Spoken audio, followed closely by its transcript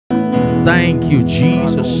Thank you,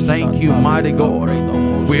 Jesus. Thank you, mighty God.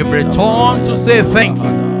 We've returned to say thank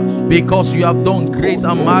you, because you have done great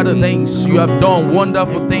and mighty things. You have done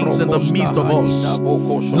wonderful things in the midst of us.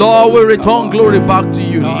 Lord, we return glory back to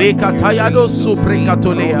you.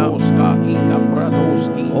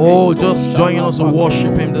 Oh, just join us and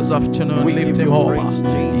worship him this afternoon. Lift him up.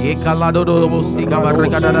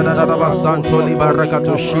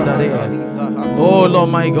 Oh Lord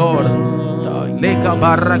my God. Leka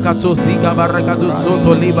barakato siga barakato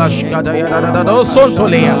soto liba shkada ya da da soto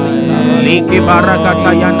lea leke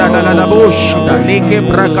barakata ya da da boshida leke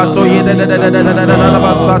brakato ye da da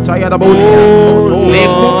basata ya da boli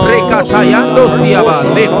leku brekata yando siaba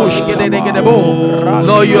leku shkede de bo.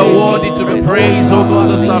 Lord, you are worthy to be praised, oh God,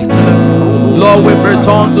 this afternoon. Lord, we've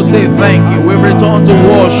returned to say thank you. We've returned to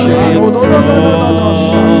worship.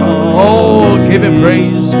 Oh, give him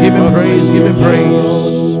praise, give him praise, give him praise.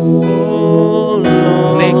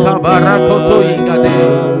 Barakoto ingade.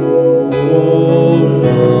 Oh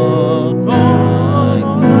Lord, my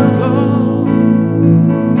God,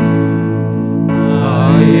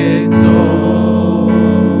 I exalt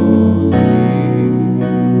you.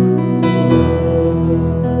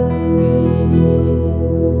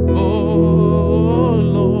 Oh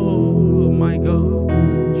Lord, my God,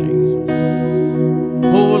 Jesus.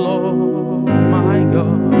 Oh Lord, my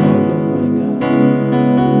God.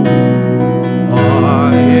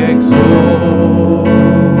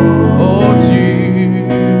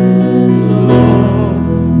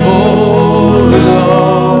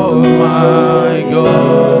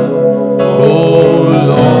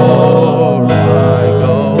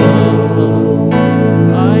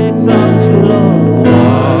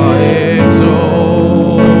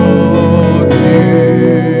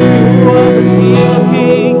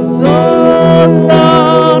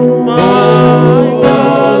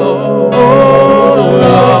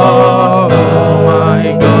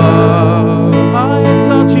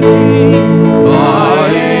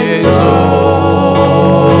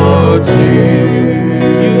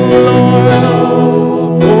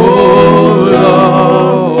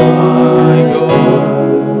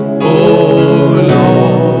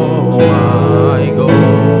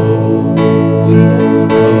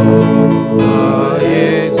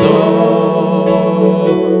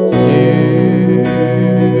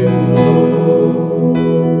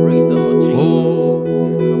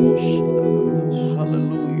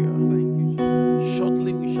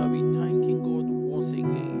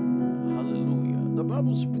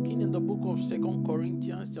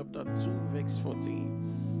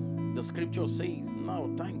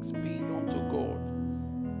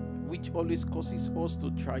 Always causes us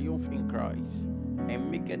to triumph in Christ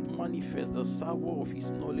and maketh manifest the savour of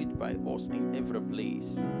his knowledge by us in every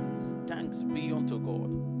place. Thanks be unto God,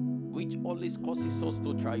 which always causes us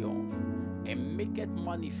to triumph and maketh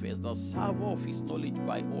manifest the savour of his knowledge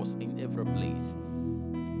by us in every place.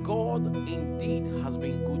 God indeed has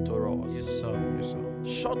been good to us. Yes, sir. Yes, sir.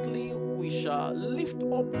 Shortly we shall lift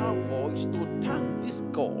up our voice to thank this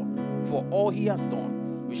God for all he has done.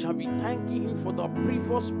 We shall be thanking him for the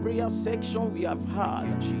previous prayer section we have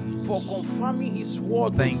had, for confirming his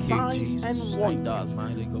word with signs and wonders,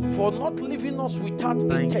 for not leaving us without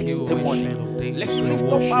a testimony. Let's lift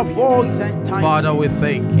up our voice and thank Father, we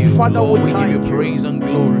thank you. Father, Lord, we give you praise and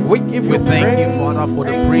glory. We give you thank praise you, Father, for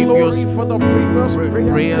the and previous glory for the previous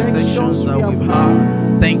prayer sections that we've had.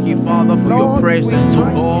 had. Thank you, Father, for Lord, your presence, oh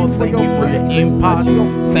God. Thank you for your presence, impact. your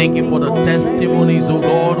Thank you for the testimonies, oh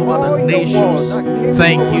God, over the nations.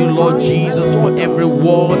 Thank you, Lord Jesus, for every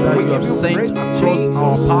word that you have sent across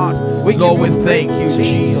our path. Lord, we thank you,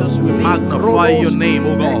 Jesus. We magnify your name,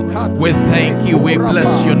 oh God. We thank you. We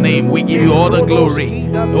bless your name. We give you all the glory.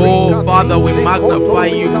 Oh, Father, we magnify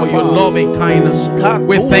you for your loving kindness.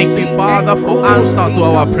 We thank you, Father, for answer to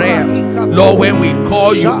our prayer. Lord, when we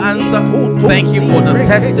call you, answer. Thank you for the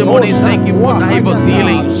testimonies. Thank you for diverse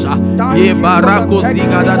healings.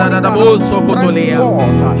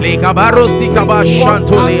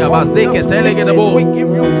 We give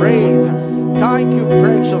you praise. Thank you,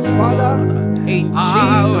 precious Father. In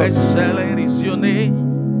How Jesus' excellent is your name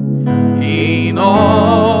in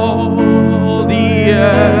all the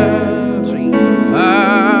earth. Jesus.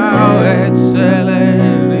 How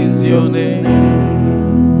excellent is your name,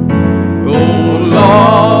 oh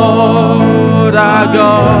Lord our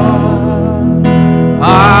God.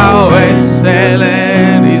 How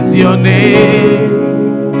excellent is your name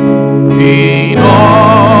in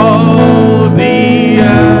all the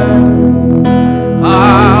earth.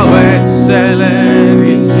 How excellent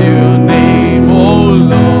is your name, oh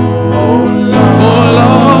Lord, oh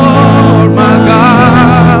Lord, my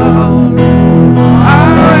God.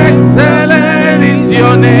 How excellent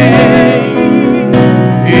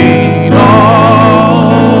in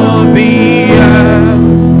all the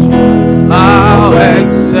earth. How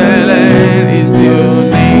excellent is your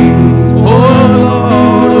name, oh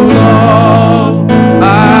Lord,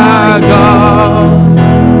 our God.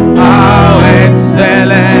 How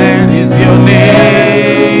excellent is your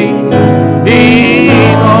name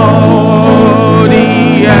in all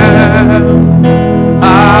the earth.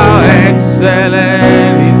 How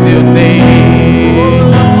excellent is your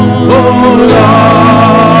name, oh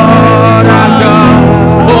Lord our God.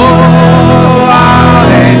 Oh, how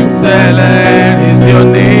excellent is your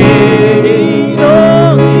name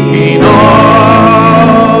in all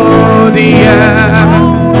the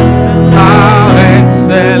earth. How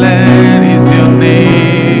excellent is your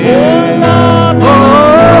name, oh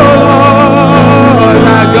Lord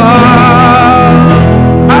our God.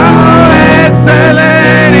 How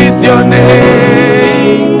excellent is your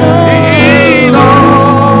name in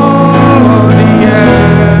all the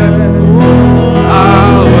earth.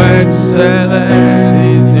 How excellent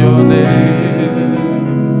is your name.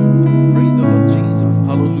 Praise the Lord Jesus.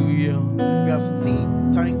 Hallelujah. We are still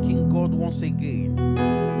thanking God once again.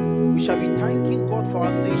 We shall be thanking God for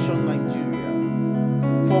our nation, Nigeria,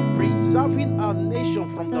 for preserving our nation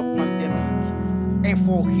from the pandemic and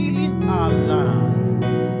for healing our land.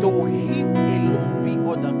 To Him alone be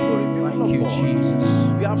all the glory. People Thank you, of God, Jesus.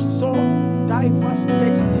 we have saw diverse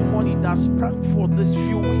testimony that sprang for these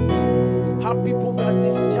few weeks. How people were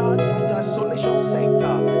discharged from the isolation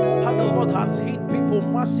center. How the Lord has hit people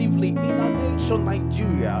massively in our nation,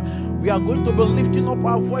 Nigeria. We are going to be lifting up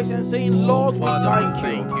our voice and saying, Lord, we Father,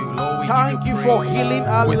 thank you. Lord, we Thank give you for praise. healing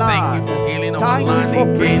our We land. thank you for healing our Thank you land for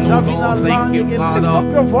again, preserving oh our God. land Thank you, again. Father, Lift up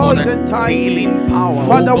your for voice the and thank healing Him. power,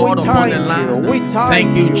 Father, oh we God, upon thank the you. land. We Thank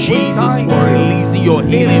you, we Jesus, thank for you. releasing your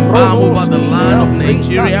healing balm over the land of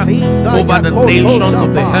Nigeria, over the nations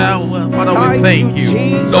of the earth. Father, we thank you.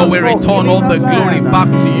 Lord, we return all the glory back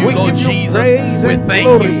to you, Lord Jesus. We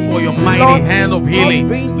thank you for your mighty hand of healing,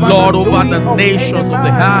 Lord, over the nations of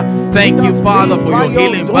the earth. Thank you, Father, for your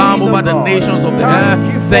healing balm over the nations of the earth.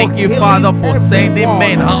 Thank you, Father, for sending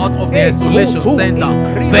men out of the isolation center.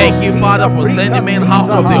 Thank you, Father, for sending men out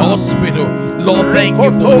of the hospital. Lord, thank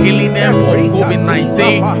you for healing them of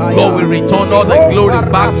COVID-19. Lord, we return all the glory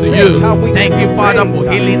back to you. Thank you, Father, for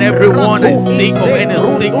healing everyone that is sick of any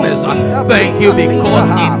sickness. Thank you,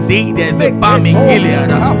 because indeed there's a balm in Gilead.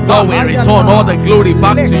 Lord, we return all the glory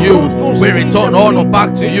back to you. We return honor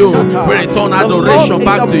back to you. We return adoration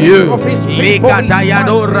back to you.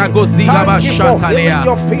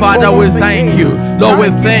 Father, we thank you. Lord, we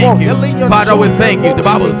thank you. Father, we thank you. The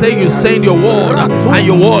Bible says you send your word and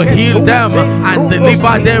your word heal them and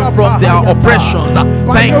deliver them from their oppressions.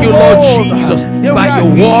 Thank you, Lord Jesus. By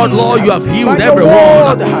your word, Lord, you have healed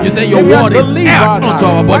everyone. You say your word is health unto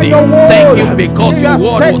our body. Thank you because your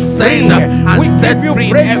word was sent and set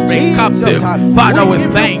free every captive. Father, we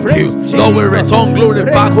thank you. Lord, we return glory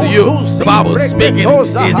back to you. The Bible speaking,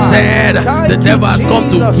 it said the devil has come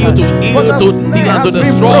to kill, to heal, to steal, and to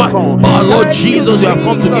destroy. But Lord Jesus, you have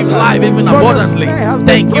come to give life even abundantly.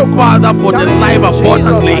 Thank you, Father, for the life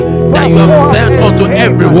abundantly that you have sent unto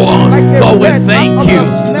everyone. Lord, we thank you.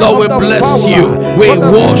 Lord, we bless you. We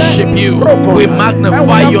worship you. We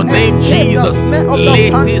magnify your name, Jesus.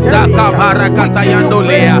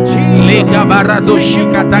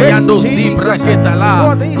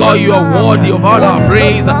 God, you are worthy of all our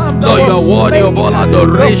praise. Lord, you are worthy of all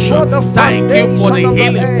adoration. Thank you for the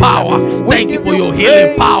healing power. Thank you for your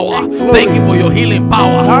healing power. Thank you for your healing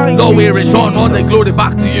power. Lord, we return all the glory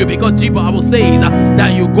back to you, because the Bible says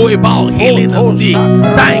that you go about healing the sick.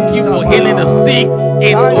 Thank you for healing the sick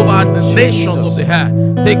in over the nations of the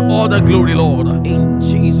earth. Take all the glory, Lord. In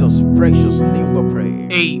Jesus' precious name we pray.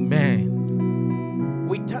 Amen.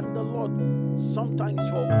 We thank the Lord sometimes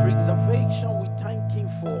for preservation. We thank Him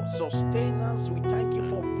for sustenance. We thank Him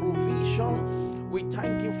for provision. We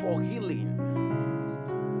thank Him for healing.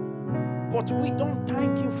 But we don't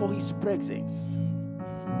thank Him for His presence.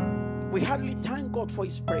 We hardly thank God for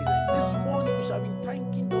His presence. This morning we shall be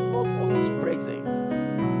thanking the Lord for His presence,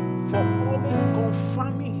 for always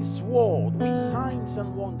confirming His word with signs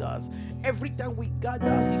and wonders. Every time we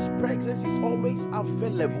gather, His presence is always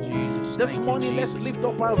available. Jesus, this morning, let's lift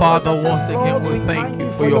up our Father, voices. once again, Lord, we thank you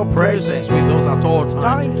for your presence with us at all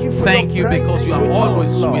times. Thank you because you are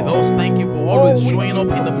always with us. Thank you for always showing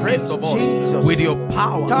up in the midst of us with your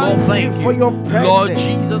power. Lord, thank you. Lord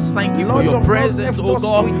Jesus, thank you for your presence, oh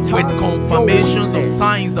God, with confirmations of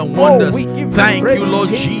signs and wonders. Thank you, Lord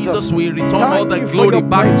Jesus. We return all the glory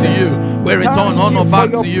back to you. We return honor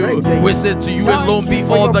back to you. We say to you alone be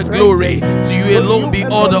all the glory. To you alone be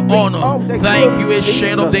all the honor. Thank you,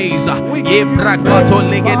 Ancient of Days.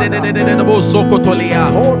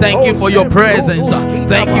 Thank you for your presence.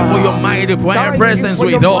 Thank you for your mighty presence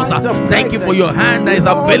with us. Thank you for your hand that is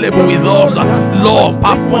available with us. Lord,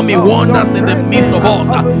 performing wonders in the midst of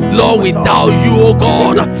us. Lord, without you, oh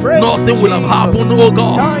God, nothing will have happened, oh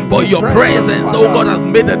God. But your presence, oh God, has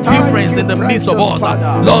made a difference in the midst of us.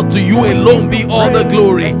 Lord, to you alone be all the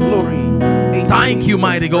glory. Thank you,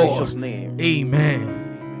 mighty God. Amen.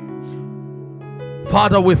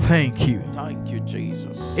 Father, we thank you. Thank you,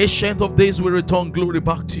 Jesus. Ancient of Days, we return glory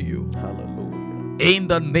back to you. Hallelujah. In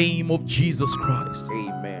the name of Jesus Christ.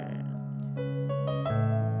 Amen.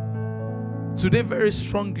 Today, very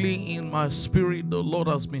strongly in my spirit, the Lord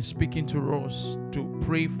has been speaking to us to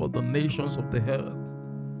pray for the nations of the earth.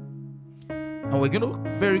 And we're going to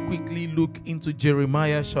very quickly look into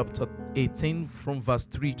Jeremiah chapter 18 from verse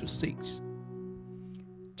 3 to 6.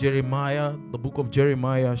 Jeremiah, the book of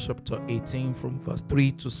Jeremiah chapter 18 from verse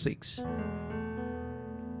 3 to 6.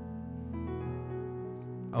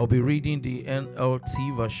 I'll be reading the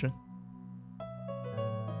NLT version.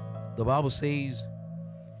 The Bible says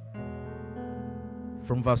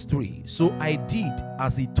from verse 3, "So I did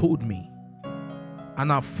as he told me,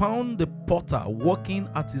 and I found the potter working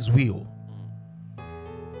at his wheel.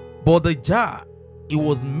 But the jar he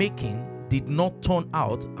was making did not turn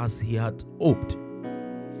out as he had hoped.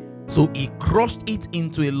 So he crushed it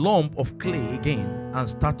into a lump of clay again and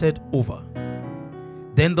started over.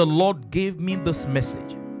 Then the Lord gave me this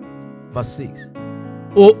message." Verse 6.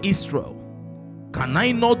 "O Israel, can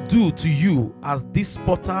I not do to you as this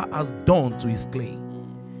potter has done to his clay?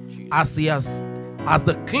 As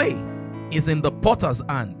the clay is in the potter's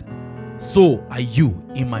hand, so are you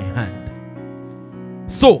in my hand.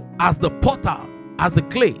 So as the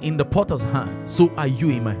clay in the potter's hand, so are you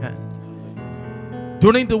in my hand."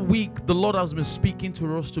 During the week, the Lord has been speaking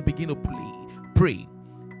to us to begin to pray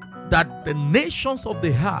that the nations of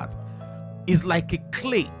the earth is like a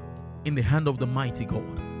clay in the hand of the mighty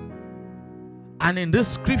God. And in this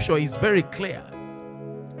scripture, it's very clear.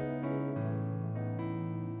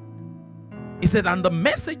 He said, "And the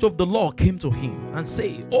message of the Lord came to him and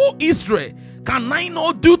said, O Israel, can I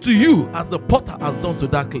not do to you as the potter has done to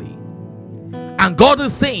that clay?" And God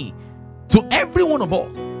is saying to every one of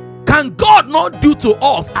us, can God not do to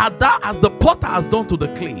us as the potter has done to the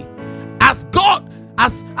clay?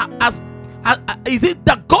 Is it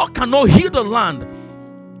that God cannot heal the land?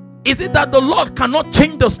 Is it that the Lord cannot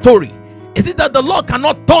change the story? Is it that the Lord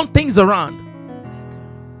cannot turn things around?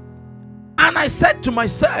 And I said to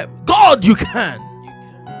myself, God, you can.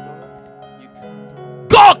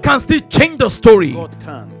 God can still change the story.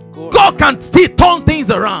 God can still turn things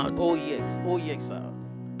around. Oh yes, sir.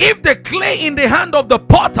 If the clay in the hand of the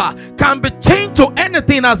potter can be changed to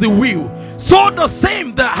anything as he will, so the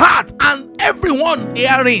same the heart and everyone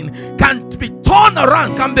herein can be turned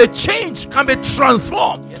around, can be changed, can be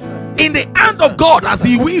transformed in the hand of God as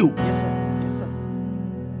he will. Yes, sir.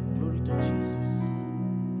 Glory to Jesus.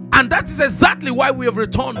 And that is exactly why we have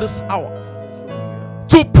returned this hour,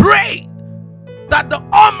 to pray that the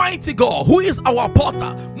Almighty God, who is our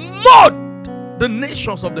potter, mold the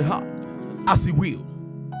nations of the heart as he will.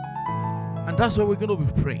 And that's why we're going to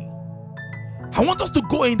be praying. I want us to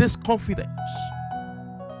go in this confidence.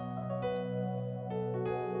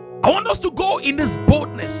 I want us to go in this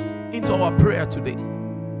boldness into our prayer today,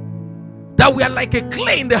 that we are like a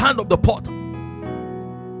clay in the hand of the potter,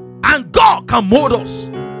 and God can mold us,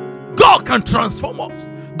 God can transform us,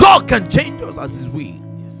 God can change us as his will.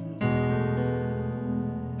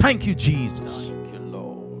 Thank you, Jesus. Thank you,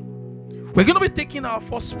 Lord. We're going to be taking our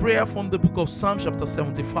first prayer from the book of Psalm chapter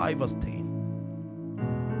 75 verse 10.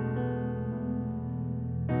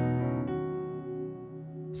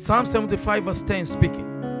 Psalm 75 verse 10 speaking.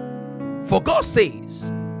 For God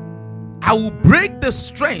says, I will break the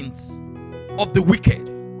strength of the wicked,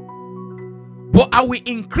 but I will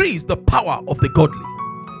increase the power of the godly.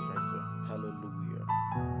 Hallelujah.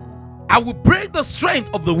 I will break the strength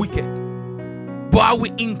of the wicked, but I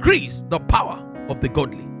will increase the power of the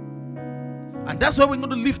godly. And that's why we're going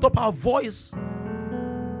to lift up our voice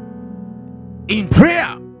in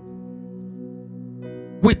prayer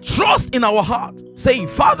with trust in our heart, saying,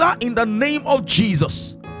 Father, in the name of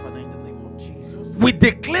Jesus, Father, in the name of Jesus, we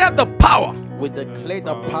declare the power,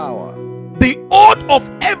 the hold of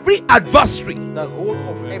every adversary, and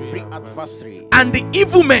and the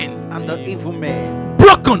evil men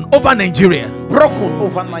broken broken over Nigeria. broken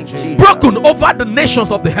over Nigeria, broken over the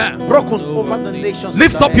nations of the earth. broken over the nations.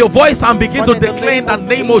 Lift up your voice and begin to declare in the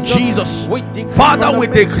name of Jesus. Father, we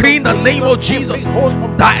decree in the name of Jesus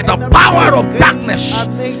that the power of darkness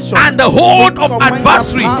and the hold of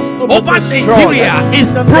adversary over Nigeria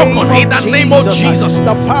is broken in the name of Jesus.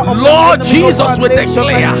 Lord Jesus, we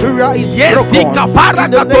declare, yes,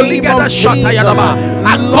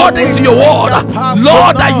 according to your word,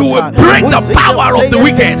 Lord, that you will break the power of the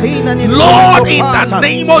wicked. Lord, in the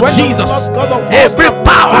name of Jesus, every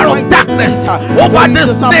power of darkness over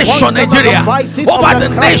this nation, Nigeria, over the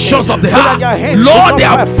nations of the earth, Lord, they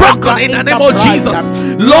are broken in the name of Jesus.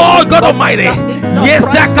 Lord God Almighty, yes,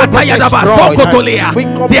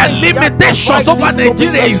 their limitations over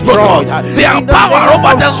Nigeria is broken. Their power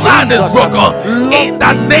over the land is broken in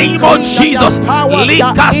the name of Jesus.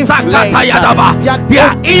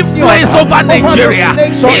 Their influence over Nigeria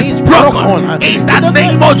is broken in the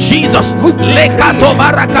name of Jesus.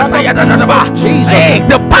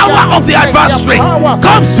 The power of the adversary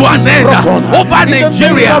comes to an end over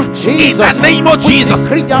Nigeria in the name of Jesus.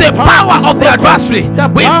 The power of the adversary,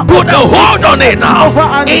 we put a hold on it now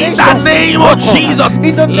in the name of Jesus.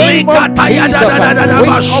 Lift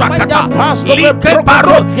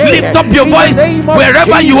up your voice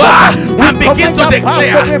wherever you are and begin to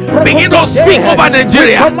declare, begin to speak over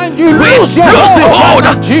Nigeria. We lose the hold,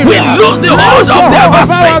 we lose the hold of the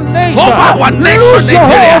adversary over our nation,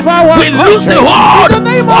 Nigeria. We lose the hold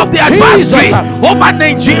of the adversary over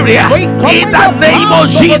Nigeria in the name of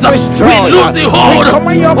Jesus. We lose the hold of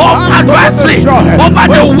adversary over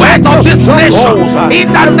the weight of this nation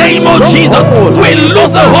in the name of Jesus. We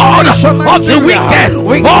lose the hold of the wicked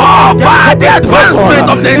over the advancement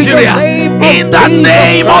of Nigeria in the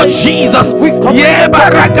name of Jesus. Yeah,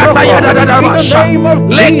 barakata yada da basha.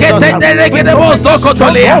 Lekete deregede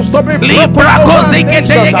bosokotolia. Libra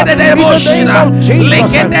kozikete yegede deboshina.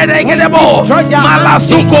 Lekete deregede bo.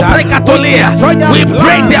 Malasuko prekatolia. We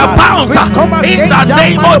break their bounds in the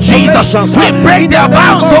name of Jesus. We break their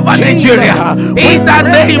bounds over Nigeria in the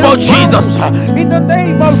name of Jesus. In the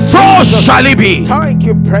name of so shall it be. Thank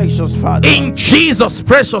you, precious Father. In Jesus'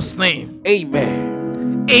 precious name. Amen.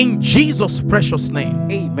 In Jesus' precious name.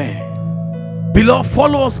 Amen. Beloved,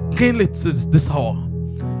 follow us keenly to this hour.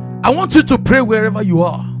 I want you to pray wherever you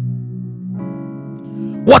are.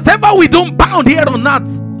 Whatever we don't bound here on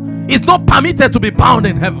earth is not permitted to be bound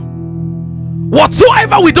in heaven.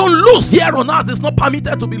 Whatsoever we don't lose here on earth is not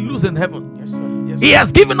permitted to be loose in heaven. Yes, sir. Yes, sir. He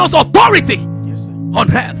has given us authority on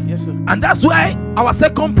earth. Yes, sir. And that's why our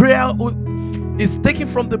second prayer is taken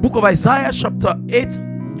from the book of Isaiah chapter 8.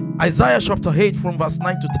 Isaiah chapter 8 from verse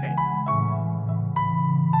 9 to 10.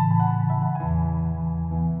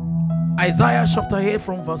 Isaiah chapter 8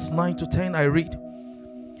 from verse 9 to 10, I read,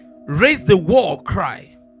 raise the war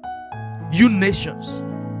cry, you nations,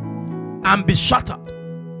 and be shattered.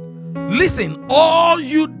 Listen, all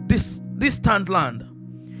you distant land,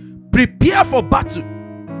 prepare for battle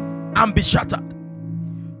and be shattered.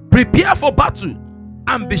 Prepare for battle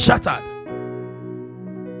and be shattered.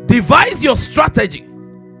 Devise your strategy,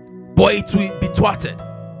 but it will be thwarted.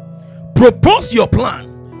 Propose your plan,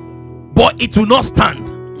 but it will not stand.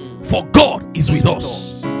 For God is with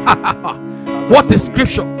us. What a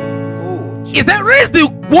scripture. Is that raise the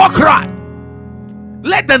war cry?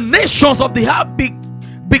 Let the nations of the earth be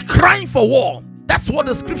crying for war. That's what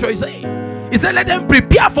the scripture is saying. It said let them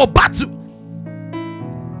prepare for battle.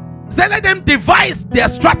 It said let them devise their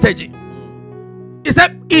strategy. It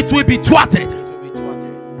said it will be thwarted.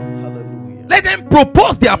 Hallelujah. Let them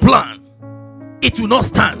propose their plan. It will not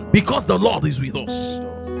stand because the Lord is with us.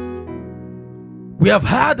 We have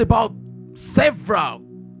heard about several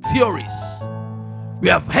theories. We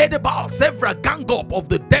have heard about several gang up of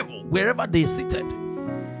the devil wherever they seated.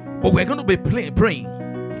 But we're going to be praying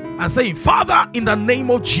and saying, Father, in the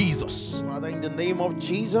name of Jesus, Father, in the name of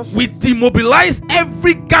Jesus, we demobilize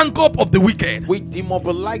every gang up of the wicked. We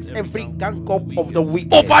demobilize every gang up of the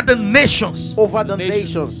wicked over the nations. Over the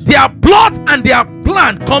nations. Their plot and their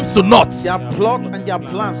plan comes to naught. Their plot and their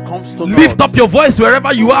plans comes to naught. Lift up your voice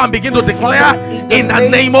wherever you are and begin to declare, in the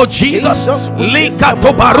name of Jesus.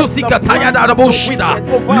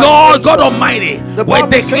 Lord God Almighty, we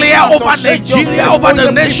declare over Nigeria, over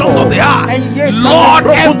the nations of the earth, Lord,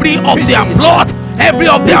 every of their plot, every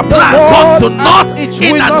of their plan come to naught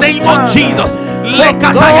in the name of Jesus. We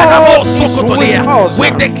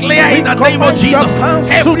declare in the name of Jesus,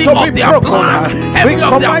 every of their plan, every of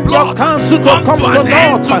of their blood come to an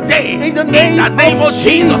end today. In the name of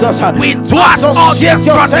Jesus, we thwart all their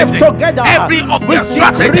strategy. Every of their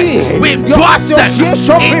strategy, we thwart them.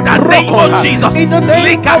 In the name of Jesus,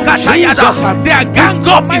 their gang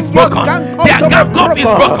up is broken. Their gang up is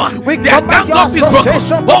broken. Their gang up is broken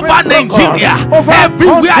over Nigeria.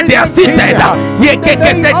 Everywhere they are seated,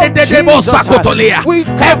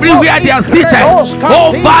 everywhere they are seated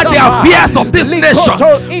over the affairs of this nation,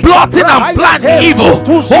 plotting and planning evil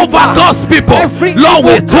over God's people. Lord,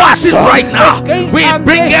 we thwart it right now. We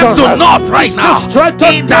bring them to naught right now.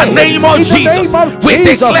 In the name of Jesus, we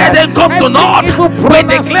declare them come to naught. We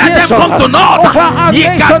declare them come to naught.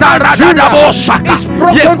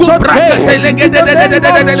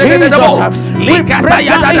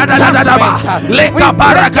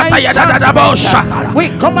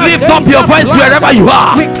 Lift up your voice wherever you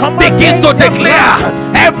are. Begin to declare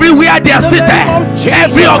everywhere they are seated,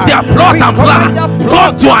 every of their plot and plan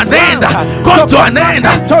come to an end, come to an end,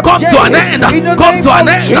 come to an end, come to an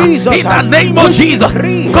end. In the name of Jesus,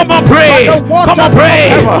 come on, pray, come on,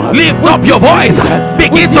 pray. Lift up your voice,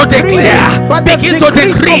 begin to declare, begin to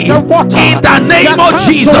decree. In the name of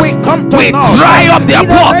Jesus, we dry up their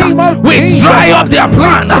plot, we dry up their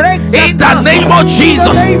plan. In the name of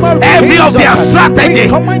Jesus, every of their strategy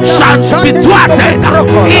shall be thwarted.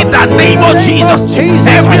 In the name of Jesus,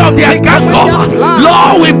 every of their gang up,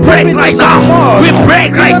 Lord, we break right now. We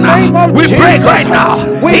break right now. We break right now.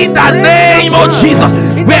 In the name of Jesus,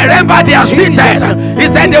 wherever they are seated, He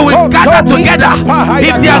said they will gather together.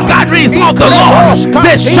 If their gathering is of the Lord,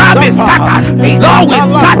 they shall be scattered. Lord, we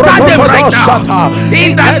scatter them right now.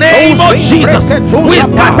 In the name of Jesus, we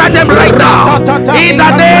scatter them right now. In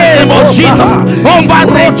the name of Jesus, over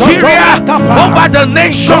Nigeria, over the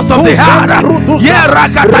nations of the earth.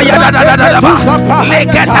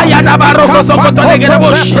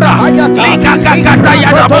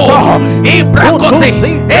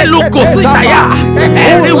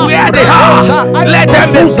 Everywhere they are, let them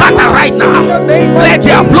be scattered right now. Let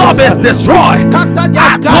their blood be destroyed.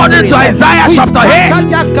 According to Isaiah chapter 8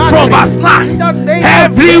 from verse 9,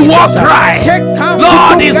 every war cry,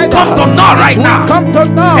 Lord, is come to naught right now.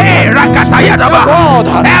 Hey,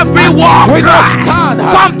 every war cry,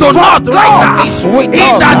 come to naught right now.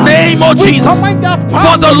 In the name of Jesus,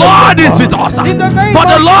 for the Lord is with us. For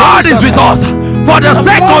the Lord is with us. For the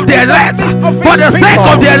sake of the elect, for the sake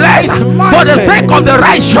of the elect, for the sake of the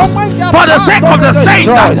righteous, for the sake of the saint.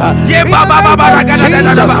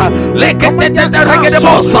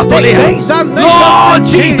 Lord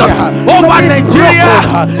Jesus, over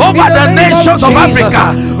Nigeria, over the nations of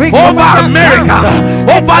Africa, over America,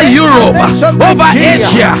 over Europe, over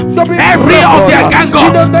Asia, every of their gang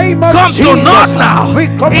up, come to naught now.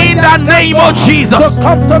 In the name of Jesus.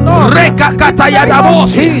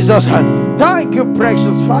 Jesus. Thank you,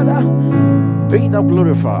 precious Father. Be thou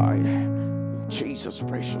glorified. In Jesus'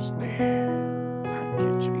 precious name. Thank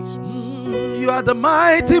you, Jesus. You are the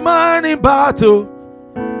mighty man in battle.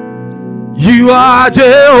 You are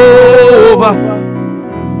Jehovah.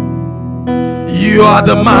 You are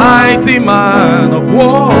the mighty man of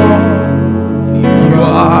war. You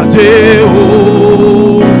are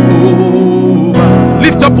Jehovah.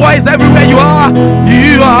 Lift up voice everywhere you are.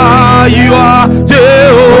 You are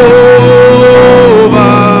Jehovah.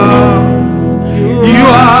 You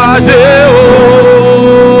are Jehovah.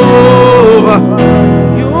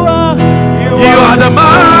 You are the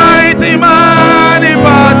mighty man in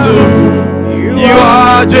battle. You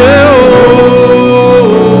are Jehovah.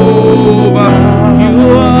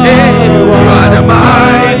 You are the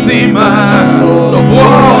mighty man of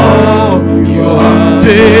war. You are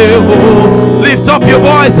Jehovah. Lift up your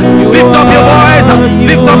voice. Lift up your voice.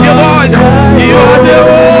 Lift up your voice. You are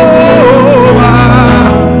Jehovah.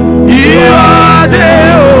 You are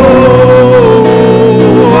Jehovah.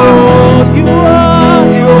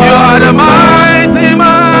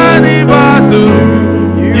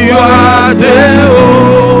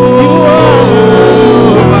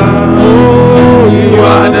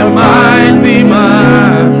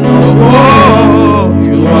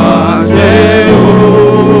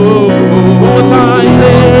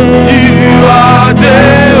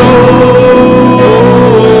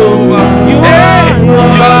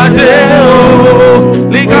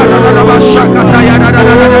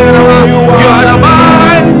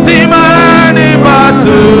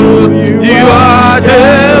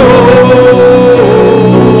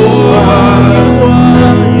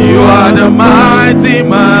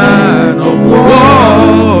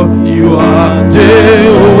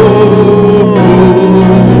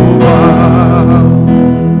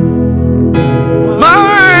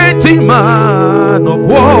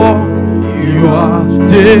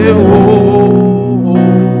 Jehovah.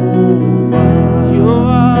 You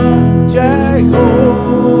are Jehovah.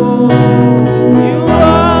 You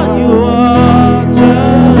are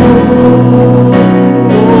Jehovah.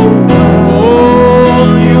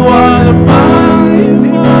 Oh, you are the mighty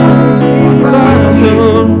man in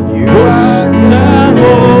battle. You are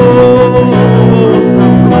Jehovah.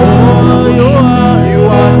 Oh, you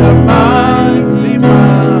are the mighty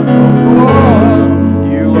man of war.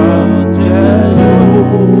 You are Jehovah.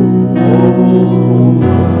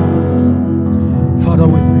 Father,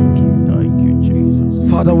 we thank you. Thank you, Jesus.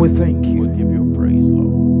 Father, we thank you. We give you praise,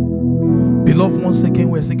 Lord. Beloved, once again,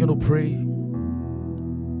 we're still going to pray.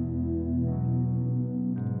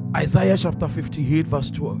 Isaiah chapter 58, verse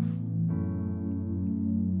 12.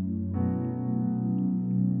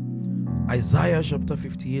 Isaiah chapter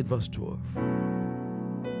 58, verse 12.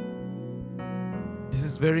 This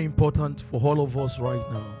is very important for all of us right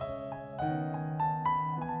now,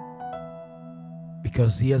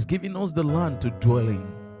 because he has given us the land to dwell in.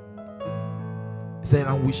 He said,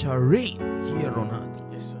 and we shall reign here on earth.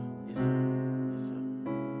 Yes, sir. Yes, sir. Yes, sir.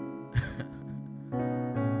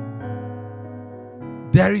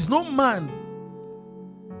 There is no man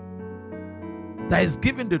that is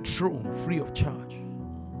given the throne free of charge.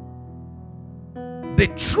 The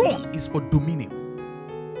throne is for dominion.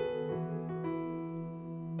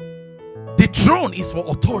 The throne is for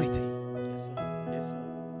authority. Yes, sir. Yes, sir.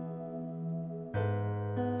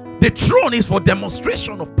 The throne is for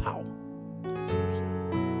demonstration of power. That's true, sir.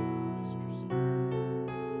 That's true, sir.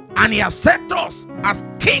 And he has set us as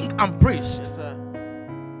king and priest. Yes, sir.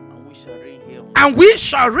 And we shall reign here. And we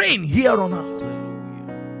shall reign here on earth. Hallelujah.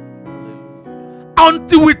 Hallelujah.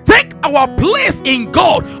 Until we take our place in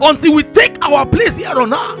God, until we take our place here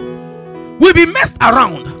on earth, we'll be messed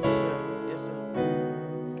around. Yes, sir. Yes, sir.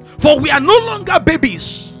 For we are no longer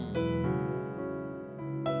babies.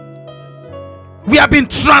 We have been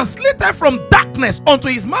translated from darkness unto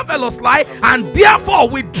his marvelous light, and therefore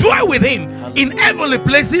we dwell with him in heavenly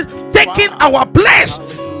places, taking our place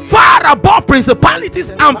far above principalities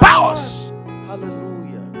and powers.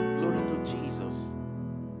 Hallelujah. Glory to Jesus.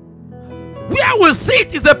 Where we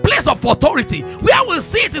sit is a place of authority. Where we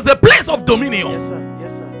sit is a place of dominion. Yes, sir.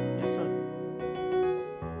 Yes, sir. Yes,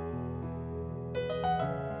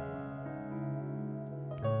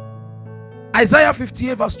 sir. Isaiah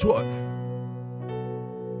 58 verse 12.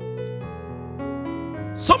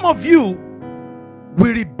 Some of you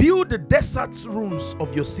will rebuild the desert ruins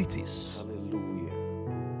of your cities. Hallelujah.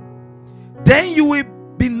 Then you will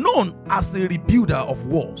be known as a rebuilder of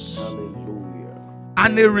walls. Hallelujah.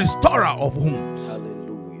 And a restorer of homes.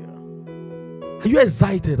 Hallelujah. Are you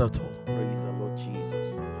excited at all? Praise the Lord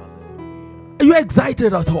Jesus. Hallelujah. Are you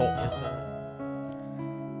excited at all? Yes, sir.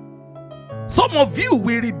 Some of you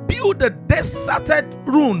will rebuild the deserted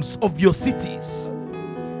ruins of your cities.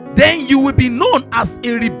 Then you will be known as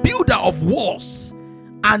a rebuilder of walls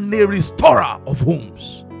and a restorer of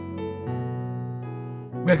homes.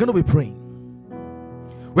 We're going to be praying.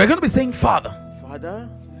 We're going to be saying, Father,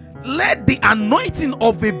 let the anointing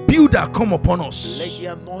of a builder come upon us. Let the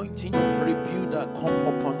anointing of a builder come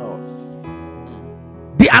upon us.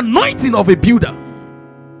 The anointing of a builder.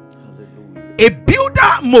 Hallelujah. A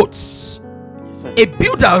builder moats. Yes, sir. A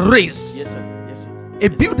builder raised. Yes, sir. Yes, sir. A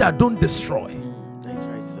builder don't destroy. That's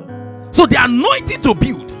right, sir. So the anointing to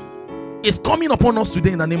build is coming upon us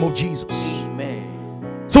today in the name of Jesus.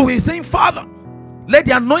 Amen. So we're saying, Father, let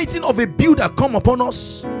the anointing of a builder come upon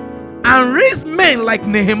us and raise men like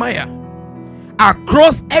Nehemiah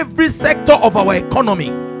across every sector of our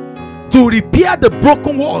economy to repair the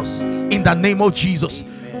broken walls in the name of Jesus.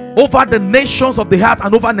 Over the nations of the earth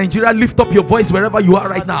and over Nigeria, lift up your voice wherever you are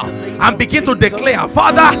right now and begin to declare,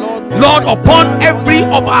 Father, Lord, upon every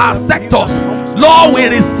of our sectors, Lord, we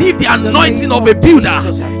receive the anointing of a builder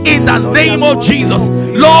in the name of Jesus.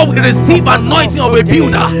 Lord, we receive anointing of a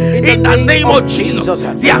builder in the name of Jesus.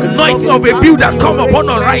 The anointing of a builder come upon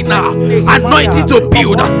us right now. Anointing to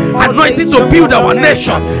build our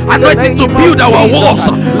nation, anointing to build our walls,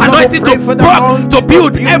 anointing to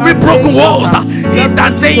build every broken walls in the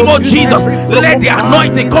name of Jesus. Let the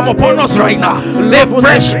anointing come upon us right now. A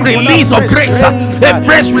fresh release of grace, a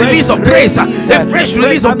fresh release of grace, a fresh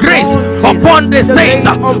release release of grace upon the saints,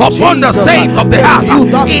 upon the saints of the earth.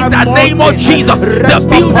 In the name of Jesus, the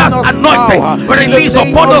builder's anointing be released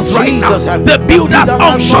upon us right now. The builder's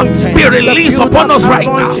unction be released upon us right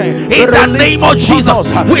now. In the name of Jesus,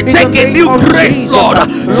 we take a new grace, Lord,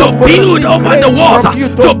 to build over the walls,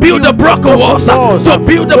 to build the broken walls, to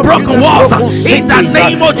build the broken walls. In the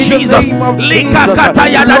name of Jesus,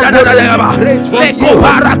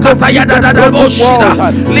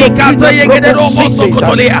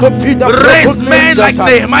 raise men like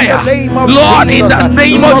Nehemiah, Lord, in the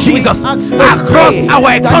name of Jesus, across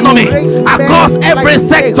our economy, across every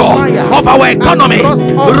sector of our economy.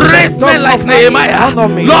 Raise men like Nehemiah,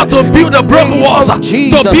 Lord, to build the broken walls,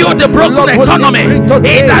 to build the broken economy.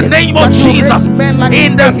 In the name of Jesus,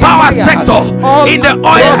 in the power sector, in the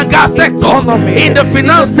oil and gas sector, in the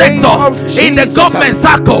finance sector, in the government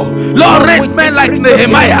circle, Lord, raise men like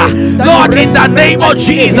Nehemiah, Lord, in the name of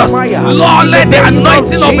Jesus. Lord, let the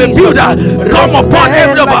anointing of a builder come upon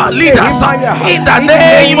every of our leaders. In the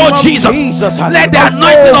name of Jesus, let the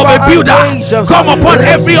anointing of a builder come upon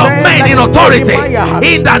every of men in authority.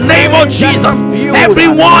 In the name of Jesus,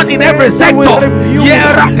 everyone in every sector.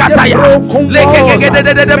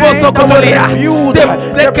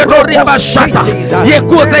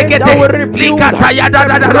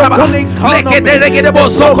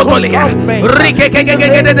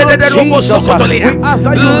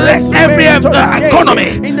 Let every economy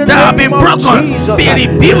that have been broken be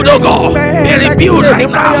rebuilt, oh God. Be rebuilt right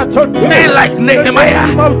now. Men like Nehemiah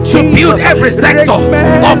to build every sector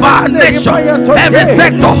of our nation. Every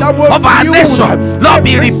sector of our nation, Lord,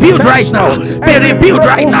 be rebuilt right now. Be rebuilt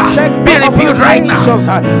right now. Be rebuilt right now.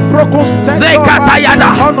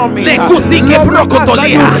 Zekatayada, Lekusike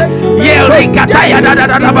Prokotolia, Yerikatayada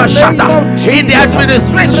Bashata. In the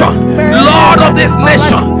administration, Lord of this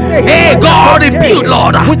nation, hey God, rebuild,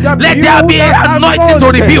 Lord. Let there be an anointing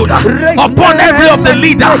to rebuild upon every of the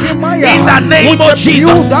leader. In the name of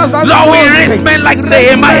Jesus, Lord, we raise men like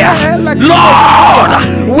Nehemiah. Lord,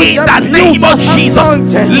 in the name of Jesus,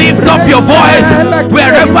 lift up your voice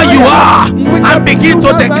wherever you are and begin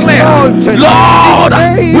to declare, Lord,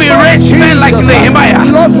 we raise men like Nehemiah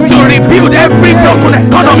to rebuild every broken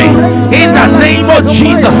economy. In the name of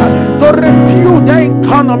Jesus, to rebuild the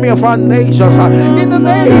economy of our nations. In the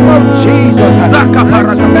name of Jesus,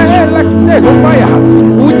 raise men like Nehemiah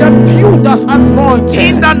with the builder's anointing.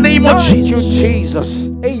 In the name of Jesus.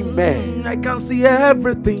 Amen. I can see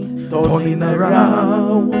everything turning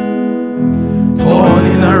around,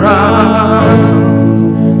 turning around,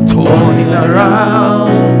 turning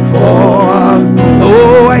around for us.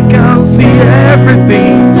 Oh, I can see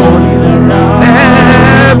everything turning around,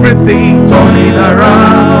 everything turning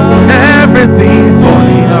around, everything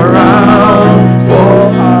turning around for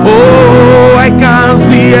us. Oh, I can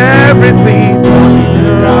see everything turning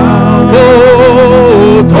around.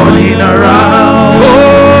 Oh, turning around.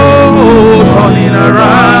 Oh, turning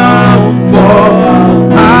around for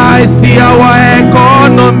us. I see our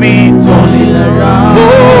economy turning around.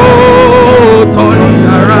 Oh, turning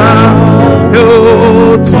around.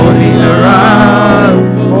 Oh, turning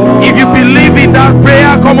around. If you believe in that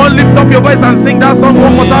prayer, come on, lift up your voice and sing that song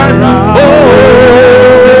one more time.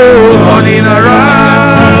 Oh, turning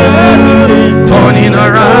around, turning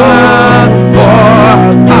around for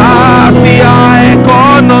I see our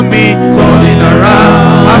economy turning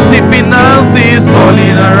around. I see finances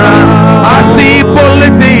turning around. I see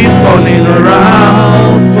politics turning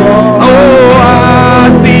around. Oh, I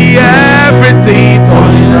see everything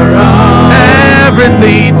turning around.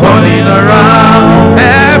 Everything turning around.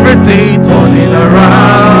 Everything turning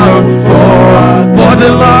around for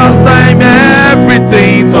the last time.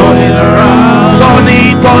 Everything turning around.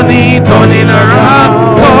 Turning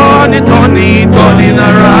around. Turning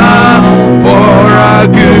around for our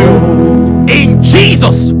good. In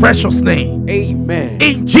Jesus' precious name. Amen.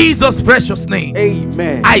 In Jesus' precious name.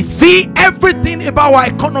 Amen. I see everything about our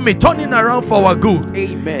economy turning around for our good.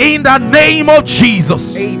 Amen. In the name of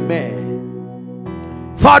Jesus. Amen.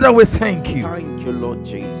 Father, we thank you. Thank you, Lord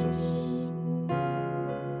Jesus.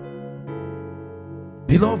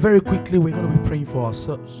 Beloved, very quickly, we're going to be praying for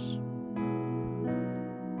ourselves.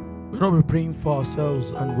 We're going to be praying for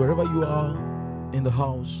ourselves, and wherever you are in the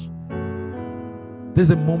house, there's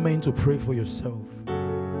a moment to pray for yourself.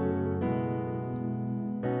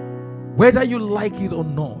 Whether you like it or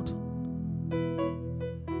not,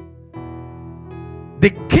 the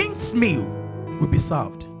king's meal will be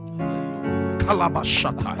served. Hallelujah.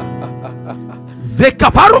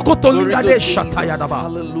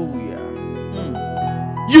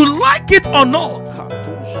 You like it or not,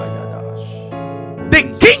 the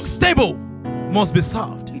king's table must be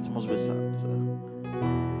served. It must be served, sir.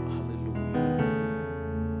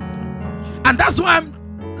 And that's why I'm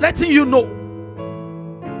letting you know,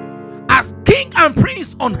 as king and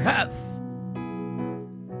prince on earth,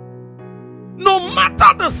 no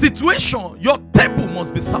matter the situation, your table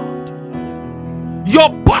must be served. Your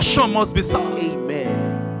portion must be served. Amen.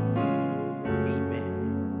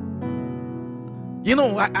 You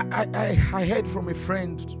know, I heard from a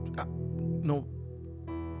friend,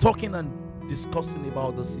 talking and discussing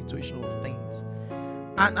about the situation of things.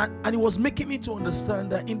 And it was making me to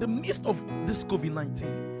understand that in the midst of this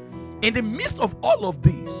COVID-19, in the midst of all of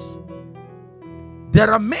this,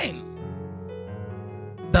 there are men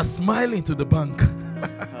that smile into the bank.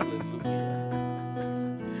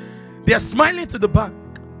 They are smiling to the bank.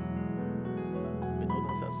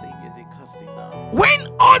 When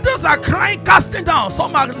others are crying, casting down,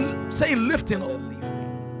 some are saying lifting up.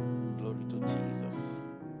 Glory to Jesus.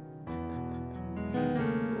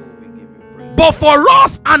 We give you praise. But for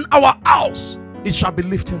us and our house, it shall be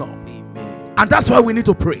lifting up. Amen. And that's why we need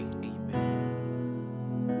to pray. Amen.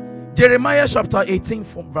 Jeremiah chapter 18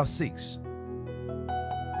 from verse 6.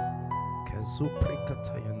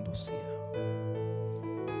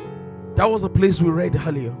 That was a place we read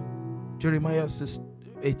earlier. Jeremiah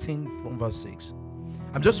 18 from verse 6.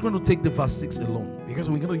 I'm just going to take the verse 6 alone, because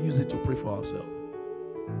we're going to use it to pray for ourselves.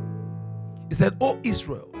 He said, "O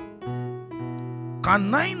Israel,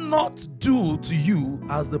 can I not do to you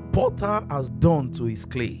as the potter has done to his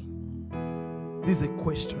clay?" This is a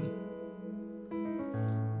question.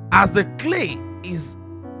 As the clay is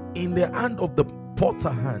in the hand of the potter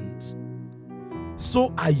hand,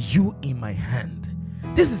 so are you in my hand.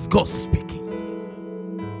 This is God speaking.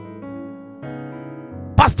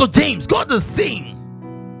 Pastor James, God is saying,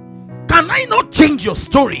 can I not change your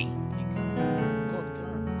story?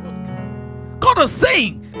 God is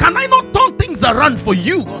saying, can I not turn things around for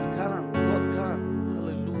you? God can.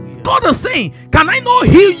 Hallelujah. God is saying, can I not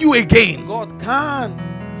heal you again? God can.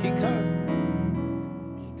 He can.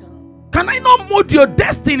 Can I not mold your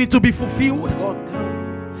destiny to be fulfilled? God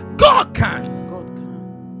can. God can.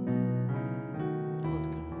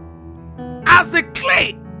 As the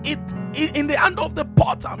clay in the hand of the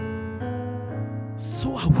potter,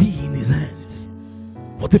 so are we in his hands.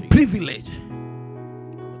 What a privilege.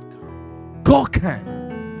 God can.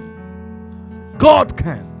 God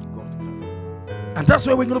can. And that's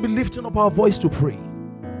why we're going to be lifting up our voice to pray.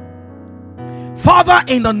 Father,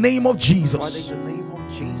 in the name of Jesus, Father, in the name of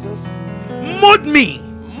Jesus, mold me,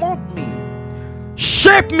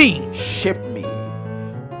 shape me,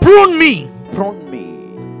 prune me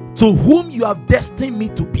to whom you have destined me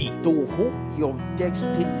to be. To whom you have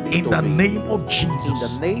destined me in the name of Jesus.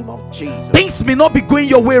 In the name of Jesus. Things may not be going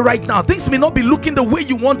your way right now. Things may not be looking the way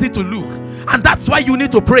you want it to look. And that's why you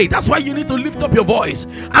need to pray. That's why you need to lift up your voice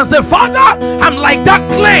and say, Father, I'm like that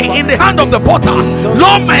clay in the hand of the potter.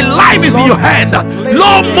 Lord, my life is in your hand.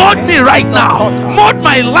 Lord, mold me right now. Mold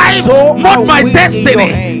my life, mold my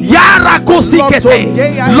destiny.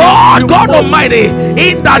 Lord God Almighty,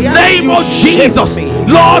 in the name of Jesus,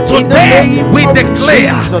 Lord, today we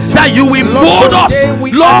declare that you will mold us.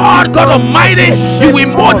 Lord God Almighty, you will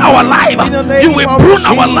mold our life, you will prune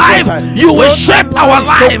our life, you will shape our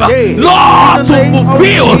life, Lord, to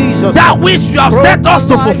fulfill that which you have set us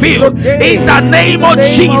to fulfill. In the name of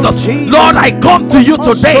Jesus, Lord, I come to you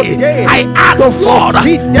today. I ask, Lord,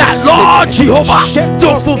 that Lord Jehovah,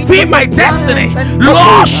 to fulfill my destiny.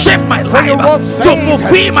 Lord, shape my life to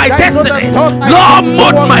fulfill my destiny. Lord,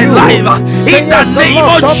 mold my life in the name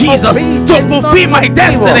of Jesus to fulfill my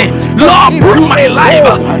destiny. Lord, prune my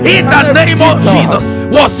life in the name of Jesus.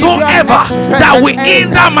 Whatsoever that will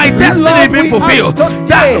hinder my destiny being fulfilled,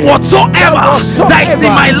 that whatsoever that is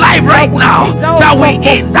in my life right now that will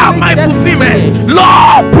hinder my fulfillment,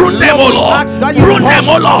 Lord, prune them, O Lord. Prune them,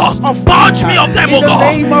 O Lord. Purge me of them, O God.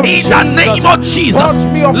 In the name of Jesus.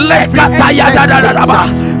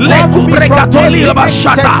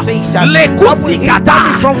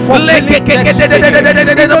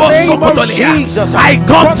 I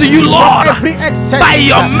come to you, Lord, by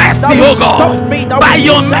your mercy, O God. By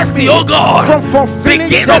your mercy, O God,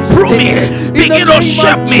 begin to prune me, begin to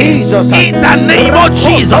shape me in the name of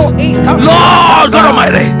Jesus. Lord God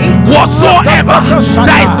Almighty, whatsoever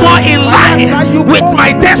that is not in line with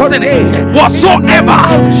my destiny, whatsoever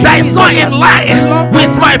that is not in line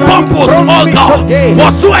with my purpose, oh God,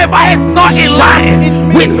 whatsoever is not in line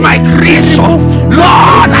with my creation,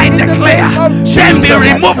 Lord, I declare them be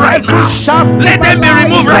removed right now. Let them be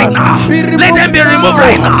removed right now. Let them be removed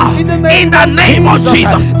right now. In the name of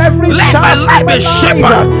Jesus, let my life be shaped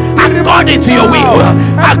according to your will,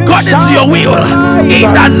 according to your will,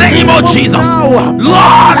 in the name of Jesus.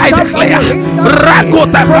 Lord, I declare,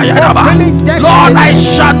 Lord, I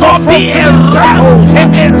shall not be a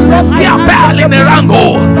scapegoat in the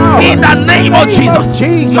rango. In the name of Jesus,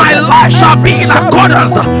 my life shall be in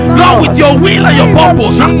accordance, Lord, with your will and your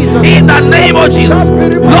purpose. In the name of Jesus,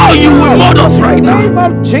 Lord, you will mold us right now. In the name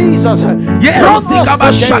of Jesus, in the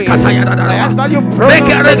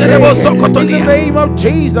name of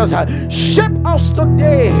Jesus, shape us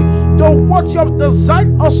today to what you have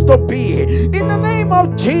designed us to be. In the name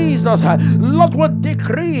of Jesus, Lord, we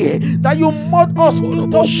decree that you mold us into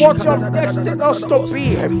what you have destined us to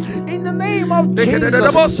be. In the name of Jesus.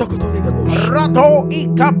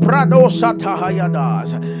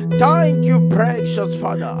 Thank you, precious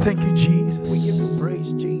Father. Thank you, Jesus. We give you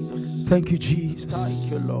praise, Jesus. Thank you, Jesus.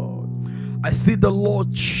 Thank you, Lord. I see the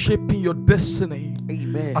Lord shaping your destiny.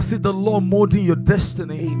 Amen. I see the Lord molding your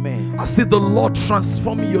destiny. Amen. I see the Lord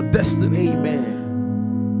transforming your destiny. Amen.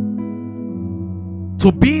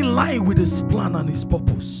 To be in line with His plan and His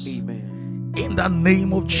purpose. Amen. In the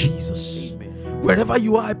name of Jesus. Amen. Wherever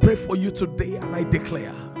you are, I pray for you today, and I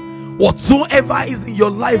declare, whatsoever is in your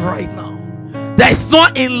life right now that is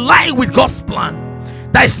not in line with God's plan,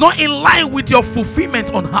 that is not in line with your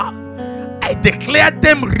fulfillment on her, I declare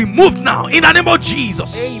them removed now in the name of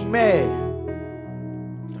Jesus. Amen.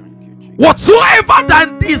 Thank you, Jesus. Whatsoever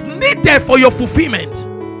that is needed for your fulfillment,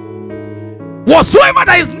 whatsoever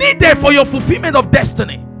that is needed for your fulfillment of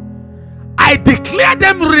destiny, I declare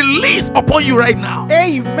them release upon you right now.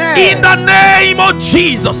 Amen. In the name of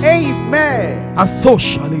Jesus. Amen. And so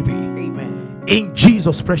shall it be. Amen. In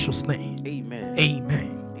Jesus' precious name. Amen.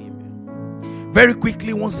 Amen. Amen. Very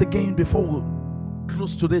quickly, once again, before we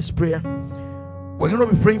close today's prayer, we're going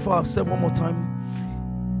to be praying for ourselves one more time.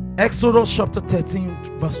 Exodus chapter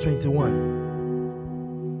 13, verse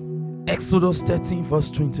 21. Exodus 13, verse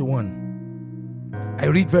 21. I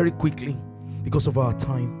read very quickly because of our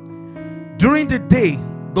time. During the day,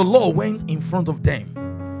 the Lord went in front of them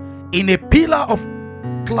in a pillar of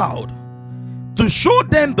cloud to show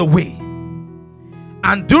them the way.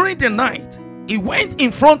 And during the night, He went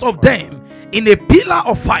in front of them in a pillar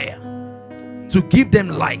of fire to give them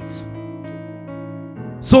light,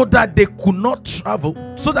 so that they could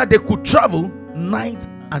travel night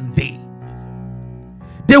and day.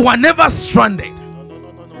 They were never stranded. No.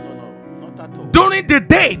 Not at all. During the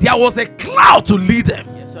day, there was a cloud to lead them.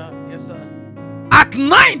 Yes, sir. Yes, sir. At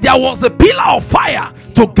night, there was a pillar of fire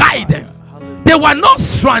to guide them. They were not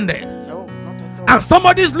stranded. No, not at all. And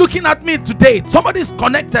somebody's looking at me today. Somebody's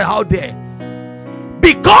connected out there.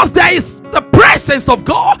 Because there is the presence of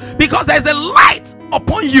God, because there is a light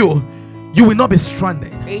upon you, you will not be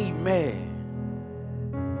stranded. Amen.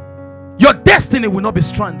 Your destiny will not be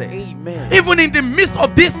stranded. Amen. Even in the midst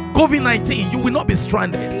of this COVID-19, you will not be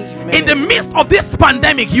stranded. Amen. In the midst of this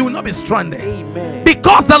pandemic, you will not be stranded. Amen.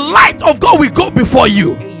 Because the light of God will go before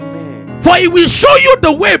you. Amen. For He will show you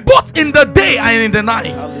the way both in the day and in the night.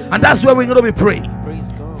 Hallelujah. And that's where we're going to be praying. Praise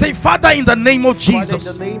God. Say, Father, in the name of Father,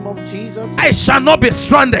 Jesus, in the name of Jesus, I shall not be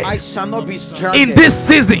stranded I shall not be stranded in this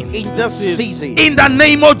season. In this season. In the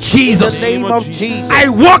name of Jesus, In the name of Jesus, I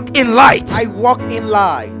walk in light. I walk in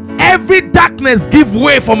light. Every darkness give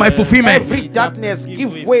way for my fulfillment. Every darkness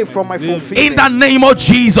give way from my fulfillment. In the name of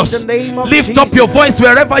Jesus, In the name of lift Jesus. up your voice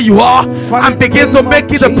wherever you are Father, and begin in to the make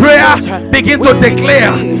name it a of prayer. Jesus, Begin we to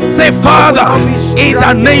declare. decree, Say, Father, in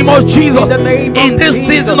the name of Jesus, In the name in of this Jesus,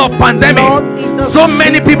 season of pandemic, Lord, in the so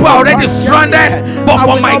many season people are of already stranded. But I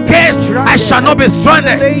for will my not be case, I shall not be In the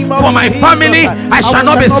stranded. name of For my Jesus, family, I shall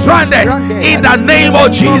not be stranded. In the name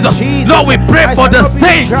of Jesus, Lord, we pray I for shall the not be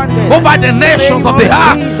saints stranded. over the In the nations name of the of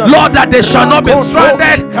earth, Jesus. Lord, that they shall not be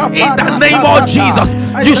stranded. In the name of Jesus,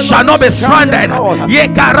 you shall not be stranded.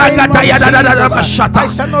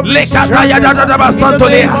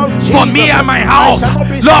 For me and my house,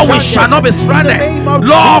 Lord, we shall not be stranded.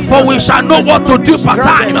 Lord, for we shall know what to do part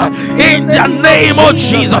time. In the name of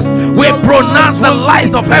Jesus, we pronounce the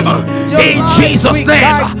lights of heaven. In Jesus'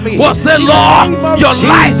 name, we'll say, Lord, your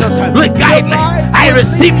light will guide me. I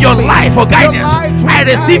receive your light for guidance. I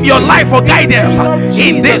receive your light for guidance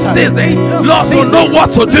in this season, Lord, to know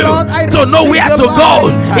what to do, to know where to go.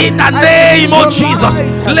 In the name of Jesus.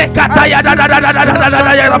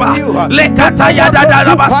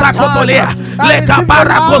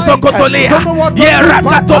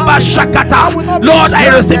 Lord, I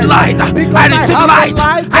receive light. I receive light.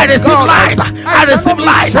 I receive light. I receive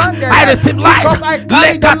light. I receive light.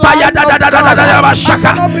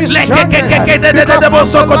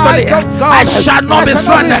 I shall not be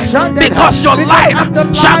stranded because your light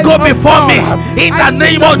shall go before me. In the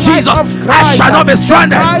name of Jesus, I shall not be stranded.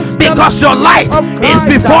 stranded because your light is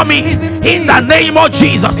before me. In the name of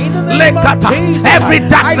Jesus, every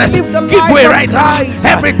darkness give way right now.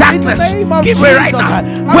 Every darkness give way right now.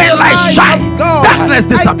 When light shine, darkness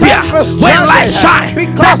disappear. When light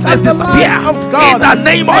shine, darkness disappear. In the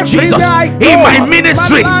name of Jesus, in my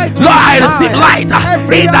ministry, Lord, I receive light.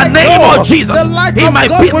 In the name of Jesus, in my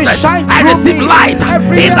business, I receive light.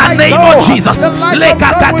 In the name of Jesus,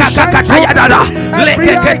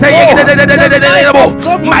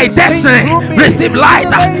 my destiny receive light.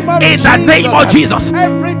 In the name of Jesus,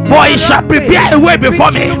 for he shall prepare a way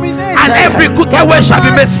before me, and every crooked way shall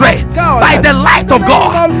be made straight by the light of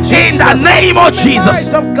God. In the name of Jesus,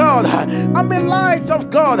 I'm a light of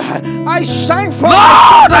God. I shine for